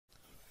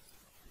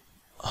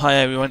Hi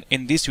everyone,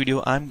 in this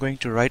video I'm going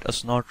to write a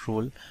Snort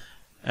rule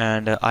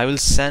and I will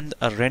send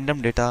a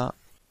random data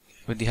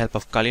with the help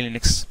of Kali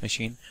Linux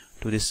machine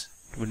to this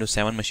Windows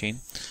 7 machine.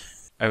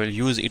 I will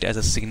use it as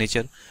a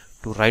signature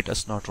to write a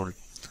Snort rule.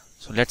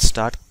 So let's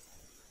start.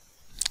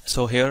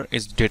 So here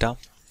is data.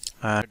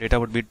 Data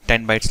would be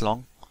 10 bytes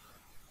long.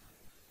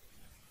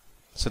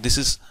 So this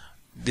is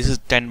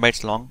 10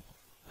 bytes long.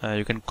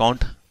 You can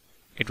count.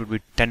 It would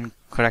be 10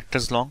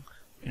 characters long,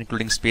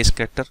 including space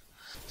character.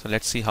 So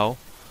let's see how.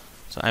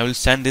 So I will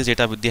send this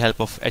data with the help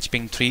of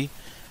hping3.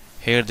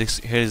 Here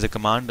is the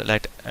command,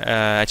 like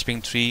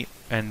hping3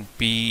 and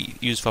P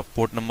used for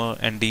port number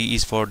and D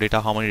is for data.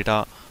 How many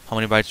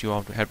bytes you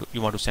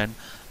want to send.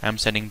 I am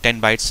sending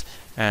 10 bytes,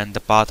 and the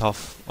path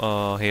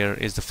of here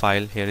is the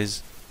file. Here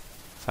is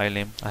file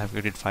name. I have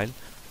created file.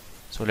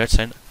 So let's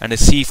send, and a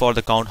C for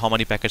the count, how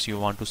many packets you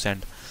want to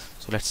send.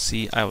 So let's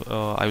see. I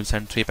will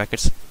send 3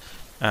 packets,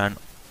 and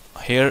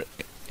here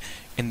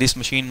in this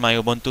machine, my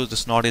Ubuntu, the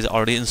Snort is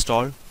already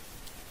installed.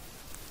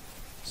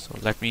 So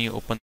let me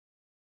open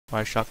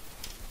Wireshark.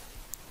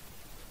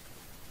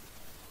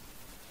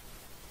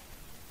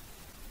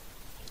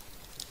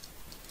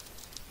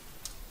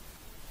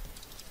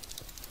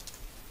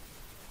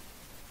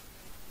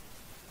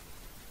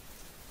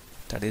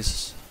 That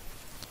is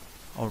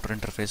outer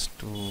interface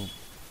to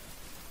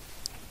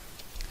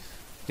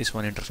this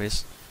one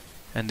interface,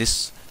 and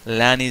this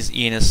LAN is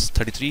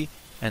ENS33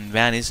 and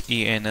WAN is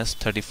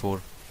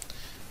ENS34,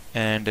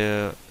 and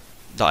the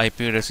IP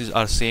addresses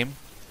are same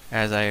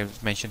as I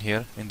mentioned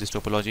here in this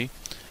topology.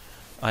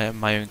 I have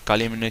my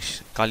Kali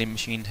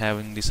machine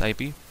having this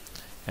IP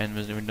and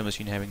the Windows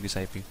machine having this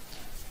IP.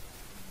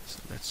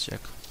 So let's check.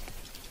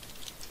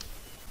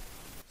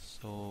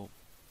 So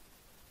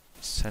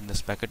send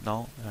this packet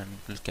now and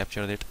we'll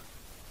capture it.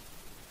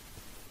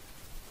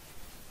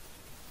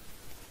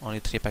 Only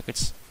 3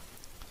 packets.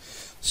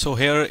 So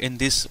here in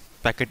this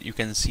packet you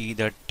can see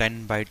that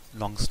 10 byte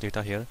long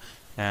data here,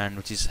 and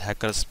which is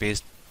hacker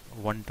space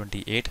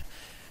 128,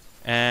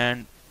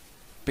 and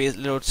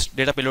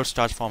data payload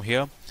starts from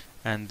here,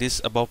 and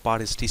this above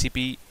part is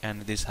TCP,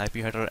 and this IP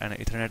header and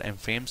Ethernet and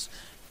frames,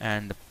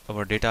 and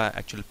our data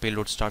actual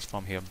payload starts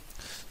from here.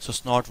 So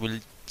Snort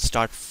will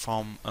start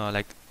from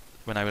like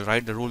when I will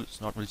write the rule,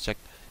 Snort will check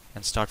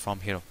and start from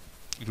here.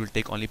 It will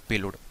take only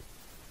payload.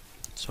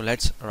 So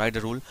let's write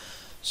the rule.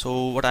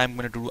 So what I'm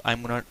gonna do,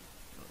 I'm gonna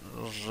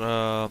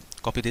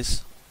copy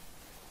this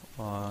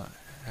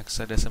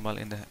hexadecimal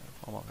in the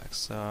form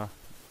of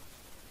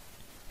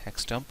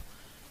hex dump,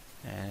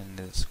 and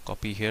this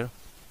copy here,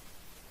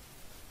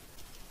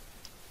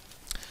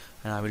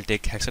 and I will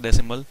take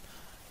hexadecimal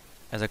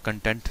as a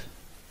content.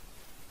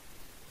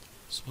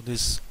 So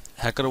this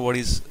hacker word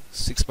is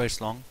 6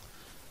 bytes long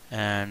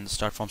and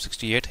start from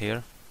 68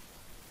 here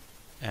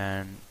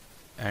and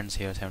ends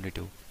here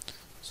 72.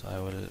 So I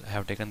will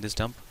have taken this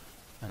dump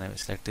and I will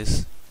select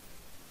this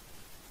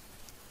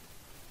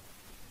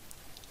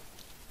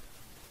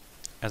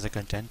as a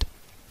content,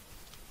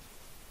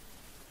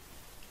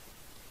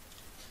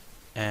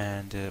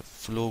 and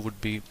flow would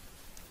be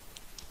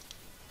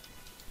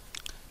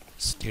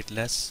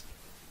stateless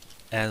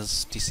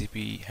as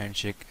TCP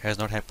handshake has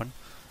not happened,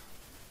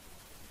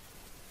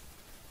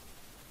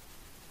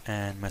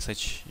 and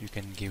message you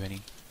can give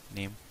any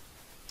name.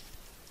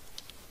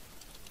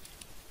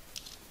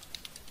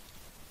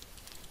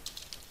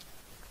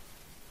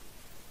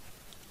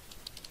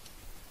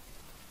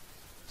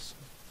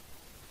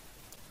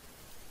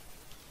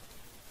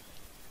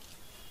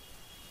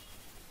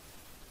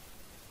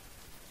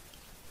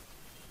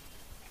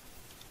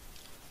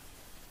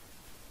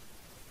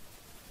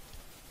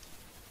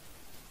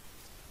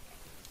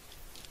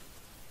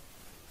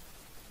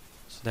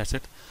 That's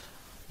it.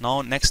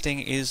 Now next thing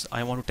is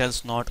I want to tell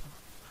Snort,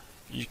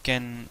 you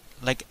can,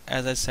 like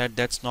as I said,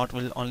 that Snort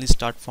will only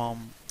start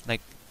from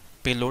like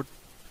payload,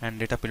 and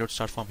data payload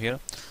start from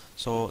here.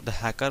 So the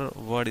hacker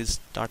word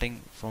is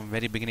starting from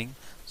very beginning,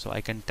 so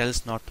I can tell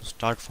Snort to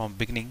start from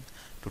beginning.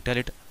 To tell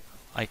it,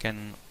 I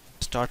can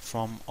start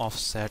from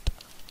offset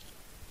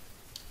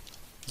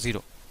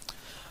 0.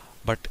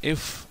 But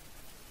if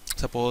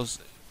suppose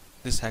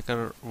this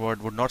hacker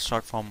word would not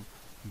start from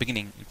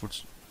beginning,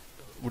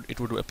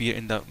 it would appear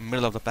in the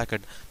middle of the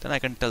packet, then I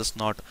can tell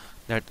Snort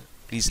that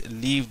please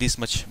leave this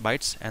much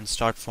bytes and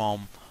start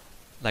from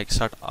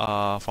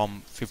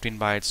from 15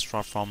 bytes,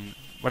 start from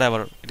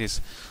whatever it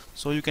is.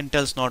 So you can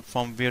tell Snort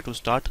from where to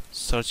start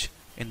search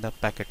in the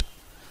packet.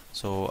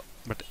 So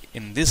but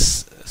in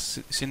this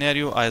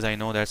scenario, as I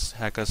know that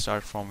hackers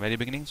start from very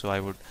beginning, so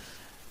I would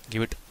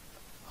give it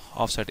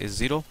offset is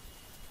 0.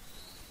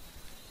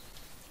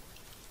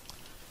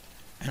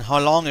 And how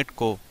long it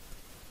go,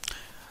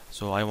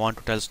 so I want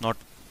to tell Snort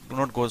do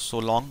not go so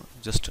long,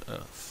 just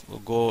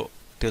go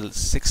till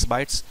 6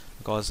 bytes,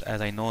 because as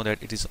I know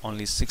that it is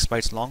only 6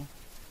 bytes long.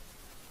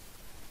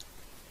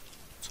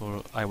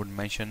 So I would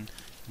mention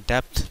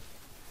depth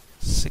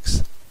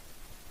 6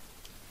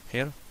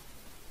 here,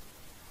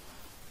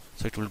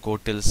 so it will go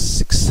till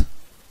 6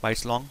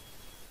 bytes long.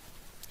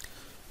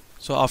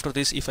 So after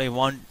this, if I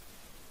want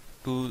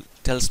to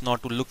tell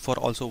Snort to look for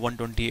also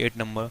 128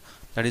 number,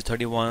 that is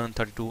 31,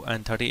 32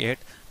 and 38,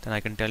 then I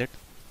can tell it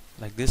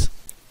like this: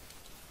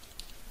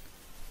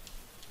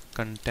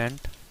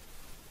 content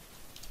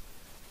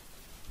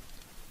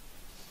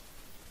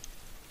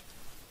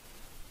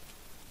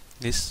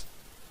this,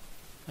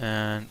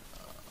 and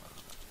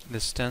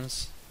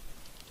distance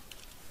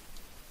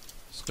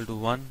is equal to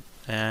 1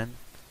 and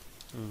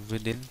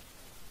within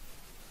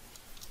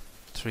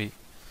 3.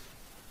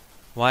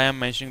 Why I am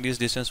mentioning this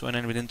distance 1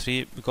 and within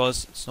 3?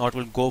 Because Snort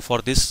will go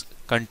for this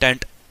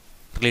content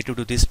related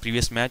to this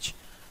previous match.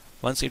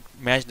 Once it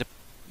matched the,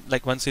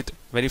 once it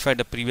verified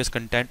the previous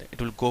content,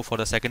 it will go for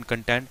the second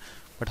content.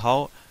 But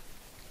how?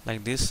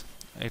 Like this,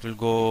 it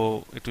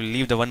will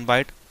leave the 1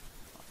 byte.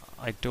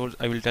 I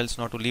will tell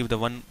Snort to leave the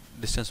one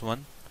distance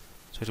 1,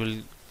 so it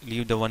will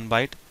leave the 1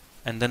 byte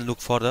and then look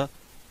for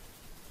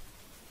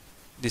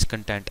this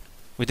content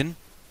within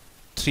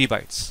 3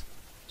 bytes.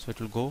 So it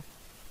will go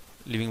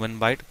leaving 1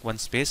 byte, 1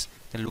 space,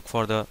 then look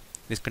for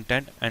this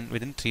content and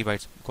within 3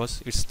 bytes,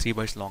 because it's 3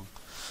 bytes long.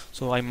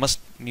 So I must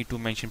need to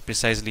mention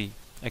precisely,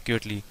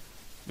 accurately,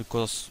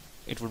 because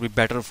it would be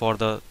better for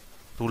the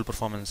rule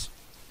performance,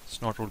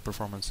 Snort rule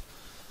performance.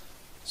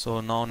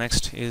 So now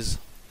next is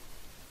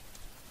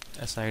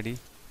SID.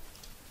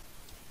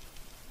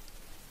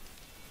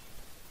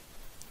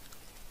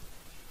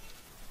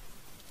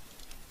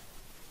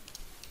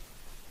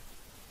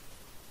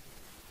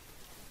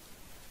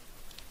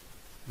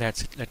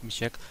 That's it. Let me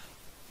check.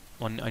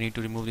 I need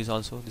to remove this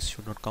also. This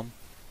should not come.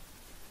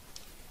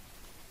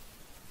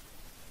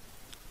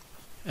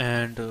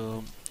 And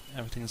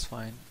everything is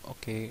fine.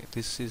 Okay,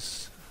 this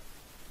is,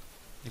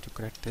 need to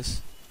correct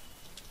this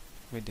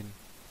within.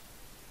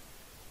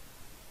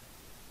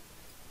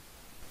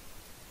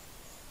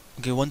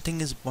 Okay, one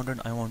thing is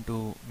important I want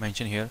to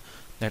mention here,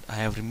 that I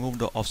have removed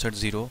the offset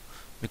 0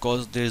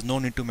 because there is no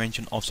need to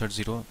mention offset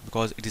 0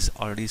 because it is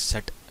already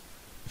set.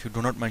 If you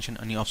do not mention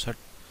any offset,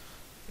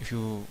 if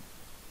you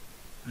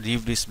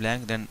leave this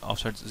blank, then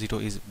offset 0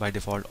 is by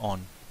default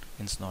on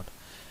in Snort.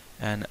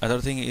 And other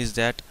thing is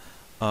that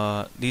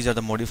these are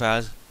the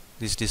modifiers,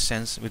 this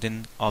distance,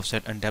 within,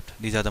 offset and depth,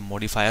 these are the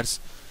modifiers.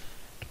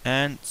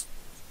 And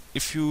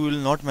if you will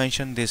not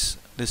mention this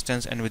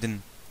distance and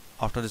within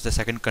after this the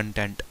second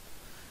content,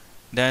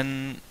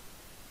 then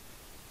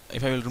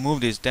if I will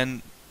remove this,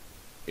 then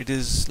it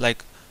is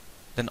like,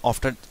 then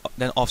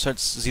offset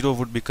 0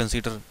 would be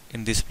considered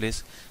in this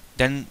place.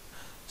 Then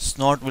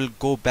Snort will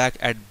go back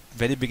at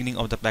very beginning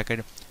of the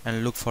packet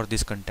and look for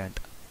this content.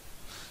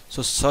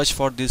 So search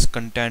for this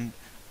content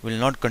will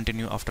not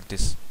continue after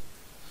this.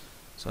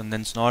 So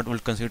then Snort will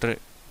consider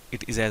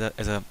it is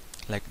as a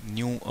like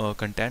new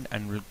content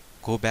and will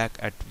go back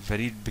at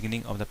very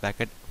beginning of the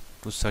packet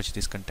to search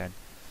this content.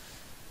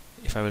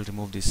 If I will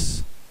remove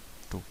this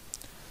too.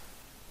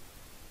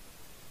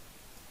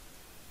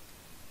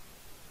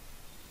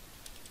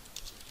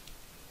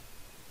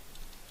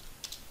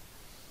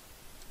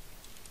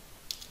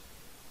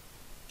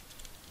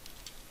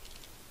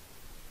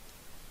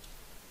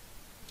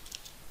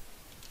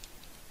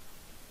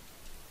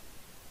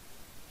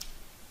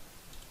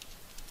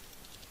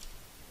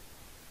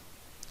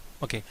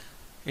 Okay,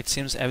 it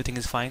seems everything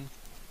is fine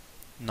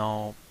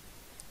now.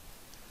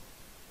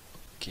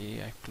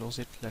 Okay, I close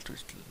it, let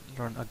it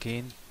run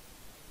again.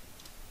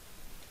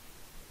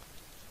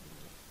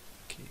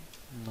 Okay,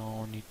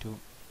 now need to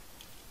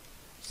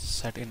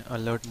set in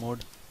alert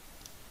mode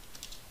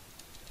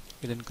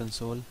within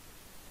console.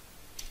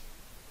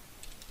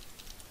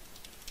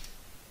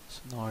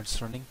 So now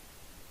it's running.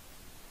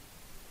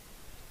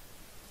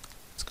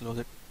 Let's close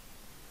it.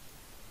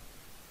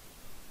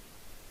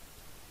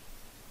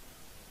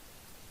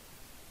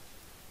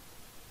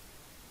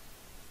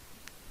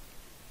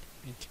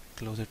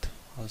 Close it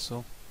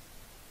also.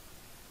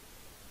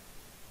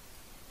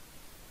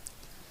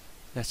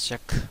 Let's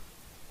check.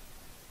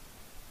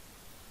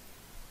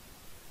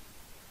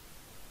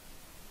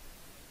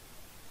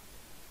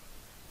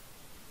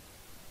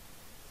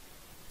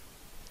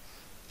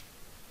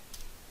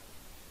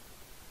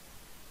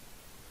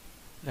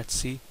 Let's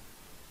see.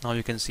 Now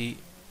you can see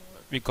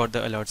we got the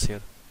alerts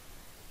here.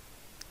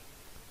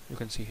 You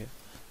can see here.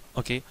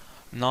 Okay,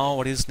 now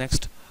what is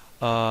next?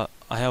 I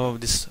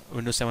have this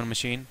Windows 7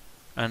 machine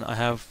and I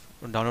have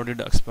downloaded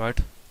the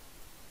exploit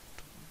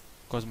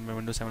because my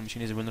Windows 7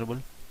 machine is vulnerable.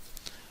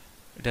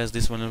 It has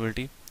this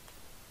vulnerability.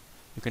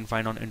 You can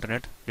find on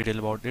internet detail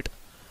about it.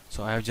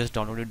 So I have just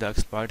downloaded the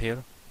exploit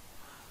here.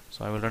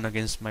 So I will run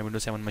against my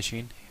Windows 7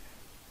 machine.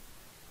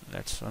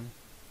 Let's run.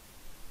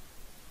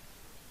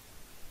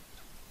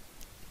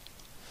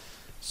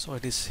 So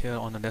it is here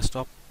on the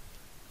desktop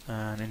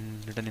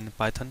and written in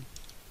Python.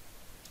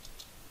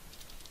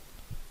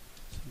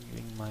 So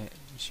giving my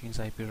machine's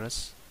IP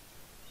address.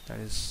 That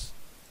is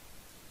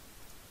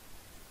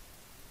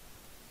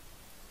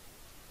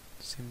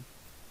same.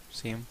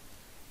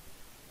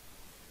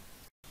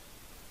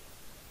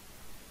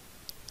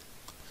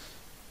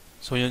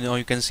 So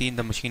you can see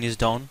the machine is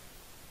down.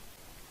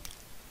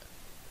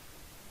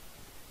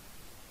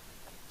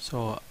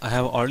 So I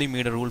have already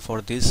made a rule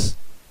for this,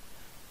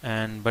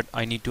 and but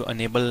I need to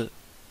enable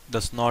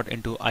the Snort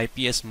into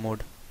IPS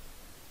mode.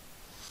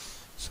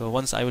 So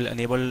once I will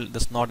enable the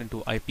Snort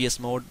into IPS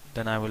mode,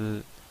 then I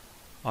will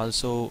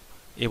also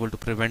able to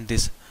prevent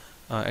this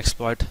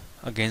exploit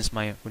against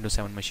my Windows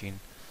 7 machine.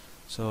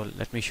 So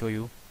let me show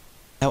you.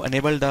 I have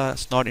enabled the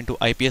Snort into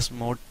IPS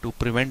mode to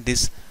prevent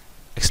this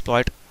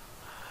exploit.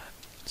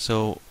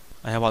 So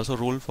I have also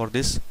rule for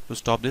this to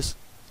stop this.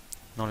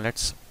 Now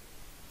let's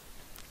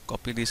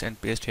copy this and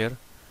paste here.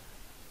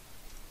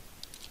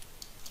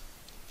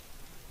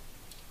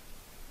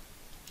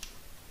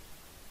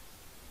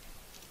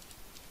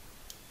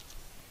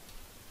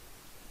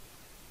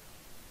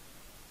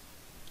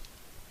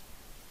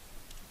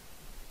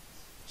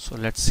 So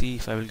let's see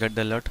if I will get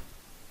the alert.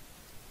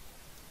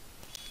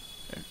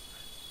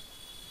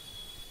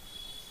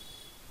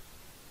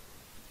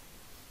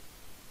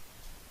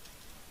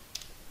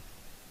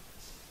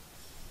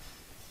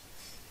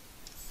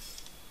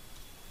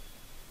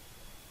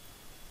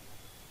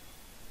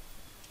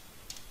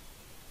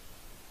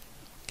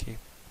 Okay.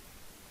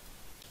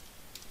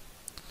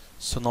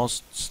 So now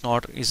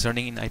Snort is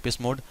running in IPS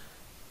mode,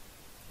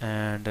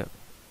 and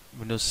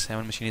Windows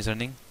 7 machine is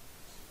running.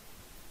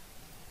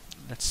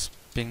 Let's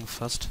ping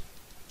first.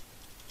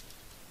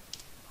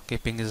 Okay,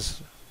 ping is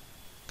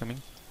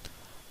coming.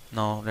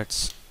 Now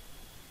let's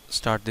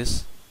start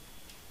this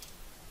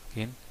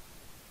again,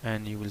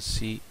 and you will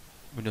see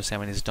Windows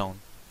 7 is down.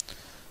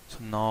 So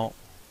now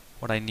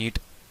what I need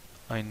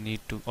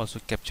to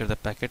also capture the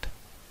packet.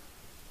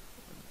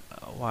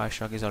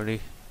 Wireshark is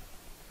already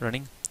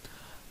running,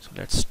 so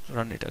let's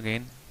run it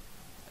again,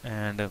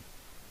 and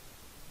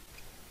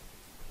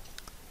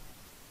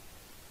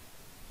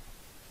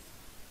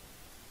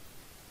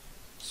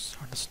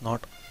start the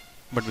Snort.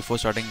 But before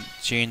starting,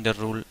 change the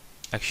rule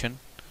action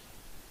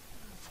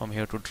from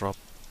here to drop.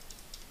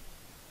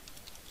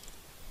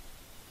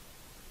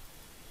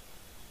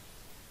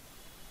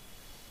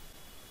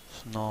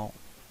 So now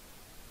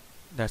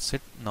that's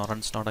it. Now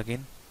run Snort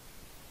again,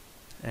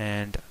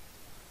 and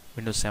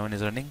Windows 7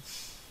 is running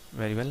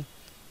very well.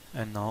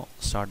 And now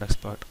start the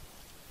exploit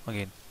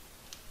again.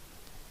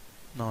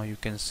 Now you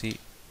can see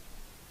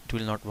it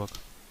will not work.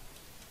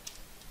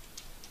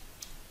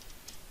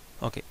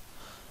 Okay,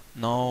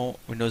 now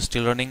Windows is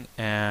still running,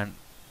 and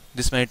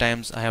this many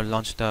times I have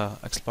launched the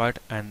exploit,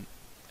 and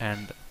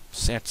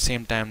at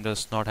same time the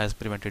Snort has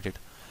prevented it.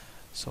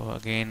 So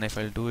again, if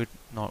I'll do it,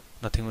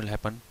 nothing will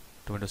happen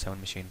to Windows 7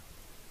 machine.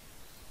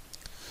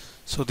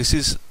 So this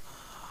is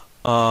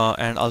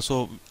and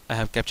also I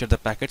have captured the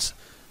packets.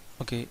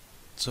 Okay,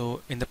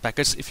 so in the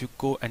packets, if you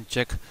go and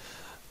check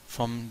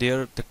from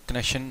there, the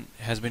connection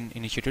has been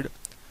initiated,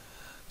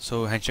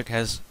 so handshake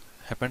has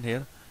happened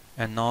here.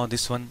 And now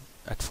this one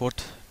at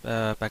fourth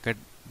packet,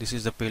 this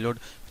is the payload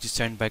which is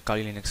sent by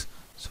Kali Linux.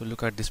 So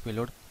look at this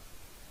payload.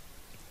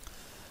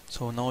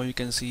 So now you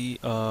can see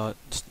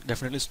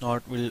definitely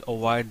Snort will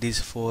avoid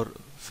these 4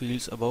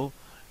 fields above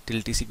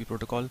till TCP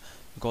protocol,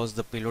 because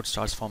the payload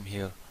starts from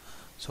here.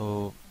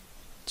 So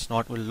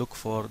Snort will look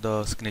for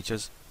the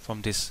signatures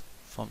from this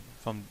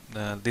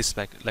this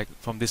packet, like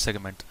from this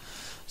segment.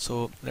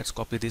 So let's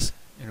copy this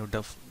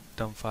into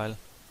dump file.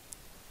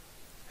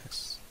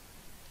 Yes.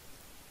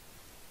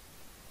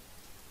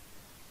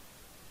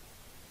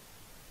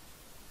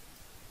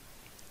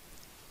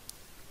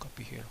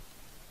 Copy here.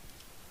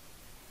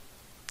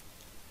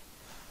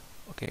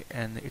 Okay,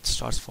 and it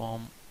starts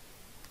from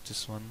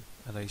this one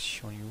as I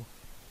shown you.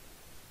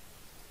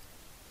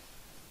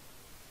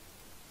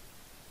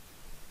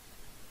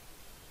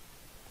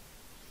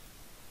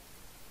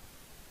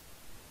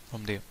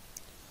 From there,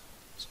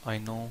 so I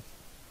know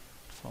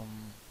from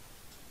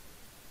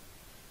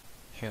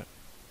here.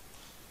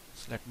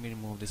 So let me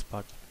remove this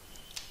part.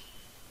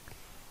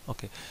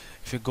 Okay,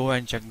 if you go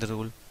and check the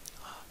rule,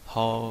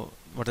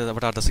 what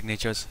are the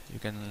signatures, you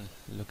can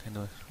look in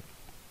the, let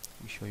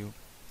me show you.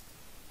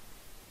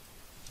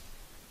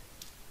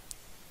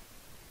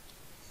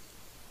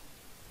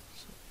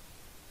 So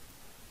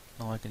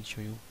now I can show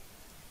you.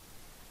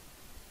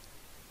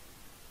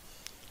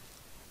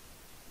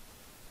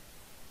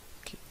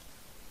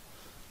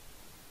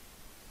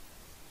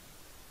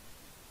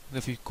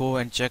 If you go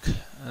and check,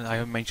 I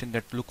have mentioned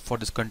that look for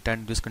this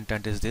content. This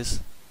content is this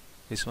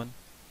one.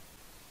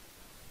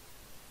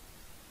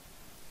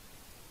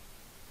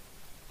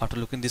 After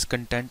looking this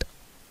content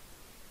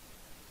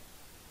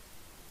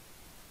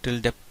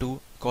till depth 2,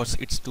 because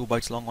it's 2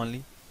 bytes long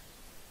only,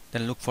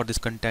 then look for this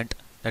content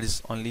that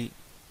is only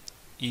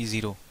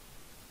E0,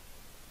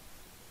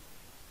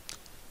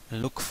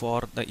 and look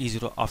for the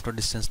E0 after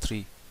distance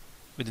 3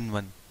 within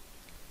 1.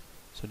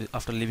 So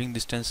after leaving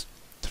distance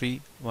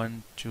 3,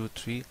 1, 2,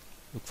 3,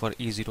 look for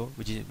E0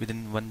 which is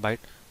within 1 byte,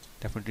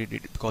 definitely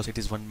because it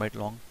is 1 byte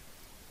long.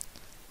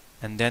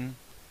 And then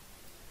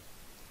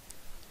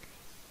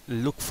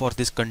look for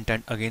this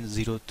content again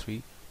 0,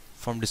 3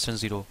 from distance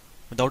 0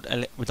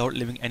 without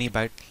leaving any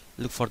byte.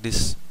 Look for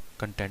this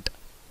content,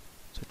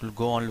 so it will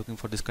go on looking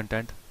for this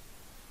content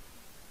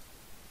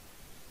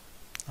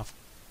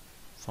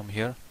from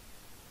here,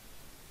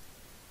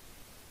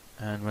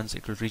 and once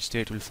it will reach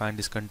there, it will find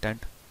this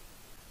content,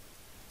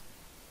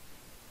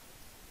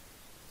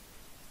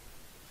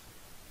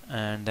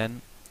 and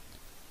then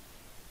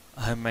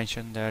I have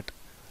mentioned that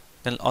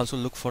then also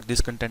look for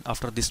this content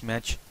after this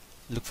match,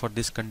 look for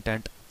this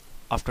content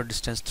after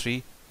distance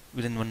 3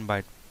 within 1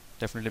 byte,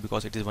 definitely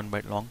because it is 1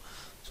 byte long,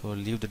 so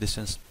leave the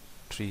distance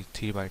 3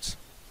 bytes.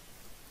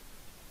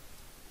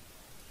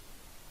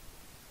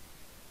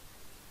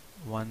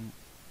 1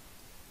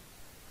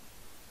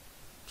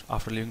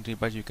 after leaving 3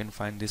 bytes you can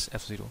find this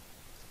F0.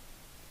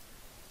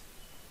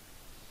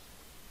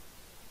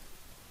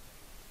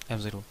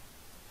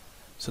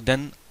 So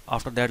then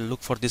after that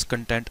look for this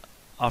content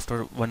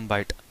after 1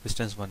 byte,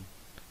 distance 1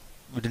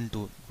 within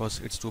 2, because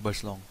it's 2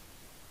 bytes long.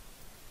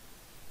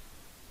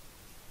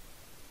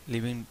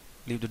 Leave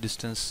the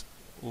distance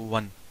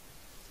 1.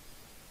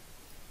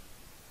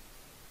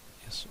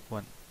 Yes,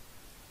 1.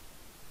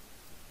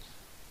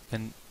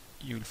 Then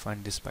you will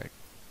find this byte,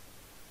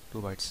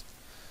 2 bytes.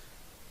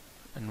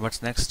 And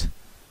what's next?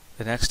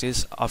 The next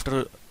is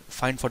after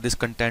find for this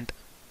content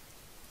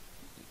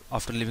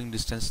after leaving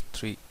distance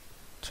 3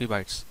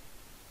 bytes,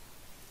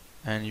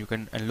 and you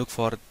can look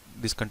for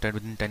this content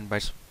within 10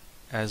 bytes,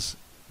 as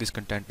this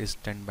content is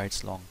 10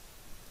 bytes long.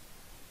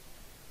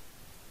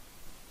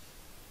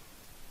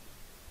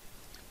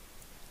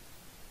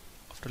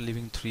 After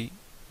leaving 3,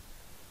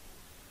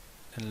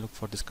 and look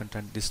for this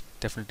content,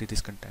 definitely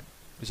this content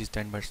which is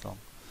 10 bytes long.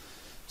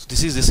 So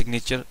this is the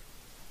signature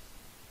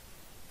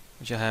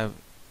which I have,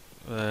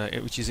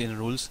 which is in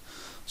rules.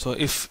 So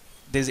if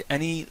there is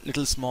any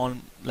little small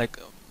like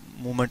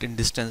movement in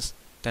distance,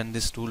 then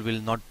this rule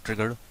will not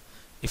trigger.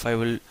 If I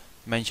will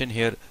mention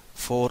here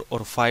 4 or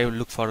 5,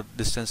 look for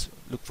distance,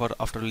 look for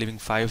after leaving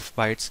 5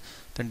 bytes,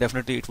 then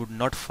definitely it would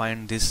not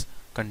find this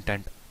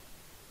content,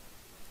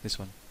 this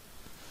one.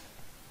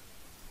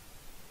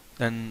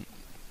 Then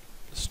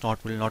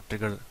Snort will not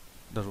trigger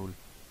the rule.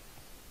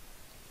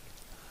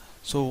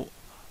 So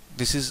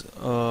this is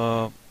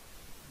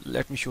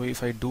let me show you.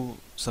 If I do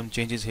some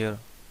changes here,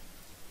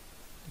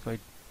 if I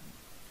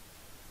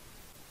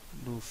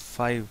do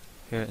 5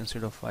 here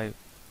instead of 5,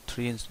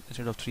 3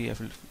 instead of 3, I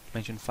will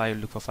mention 5,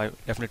 look for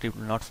 5, definitely it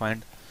will not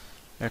find.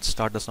 Let's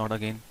start the Snort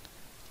again,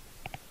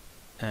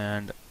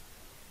 and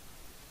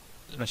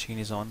the machine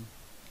is on,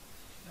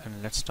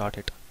 and let's start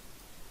it.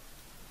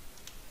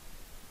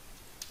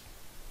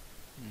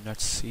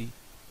 Let's see.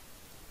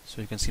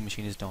 So you can see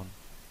machine is down,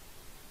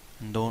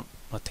 and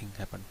nothing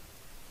happened.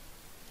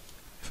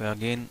 If I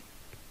again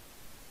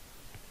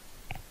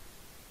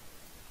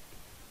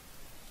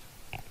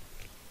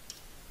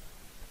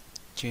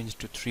change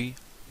to 3,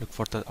 look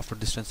for the after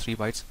distance 3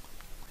 bytes,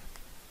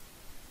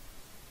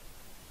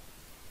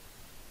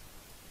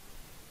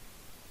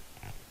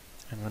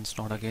 and run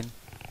Snort again.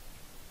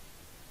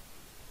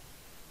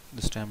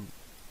 This time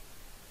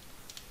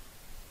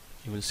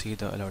you will see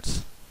the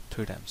alerts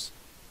 3 times.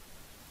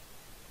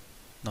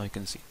 Now you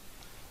can see.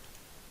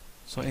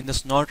 So in the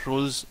Snort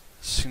rules,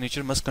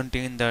 signature must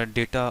contain the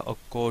data or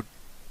code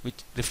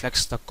which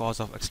reflects the cause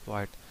of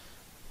exploit.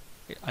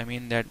 I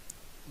mean that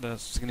the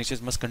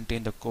signatures must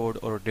contain the code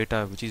or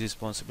data which is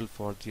responsible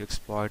for the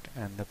exploit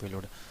and the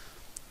payload.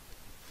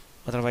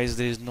 Otherwise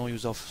there is no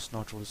use of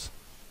Snort rules.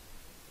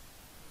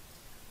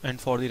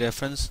 And for the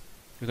reference,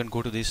 you can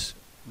go to this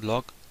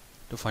blog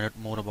to find out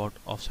more about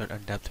offset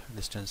and depth and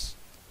distance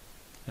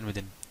and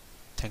within.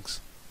 Thanks.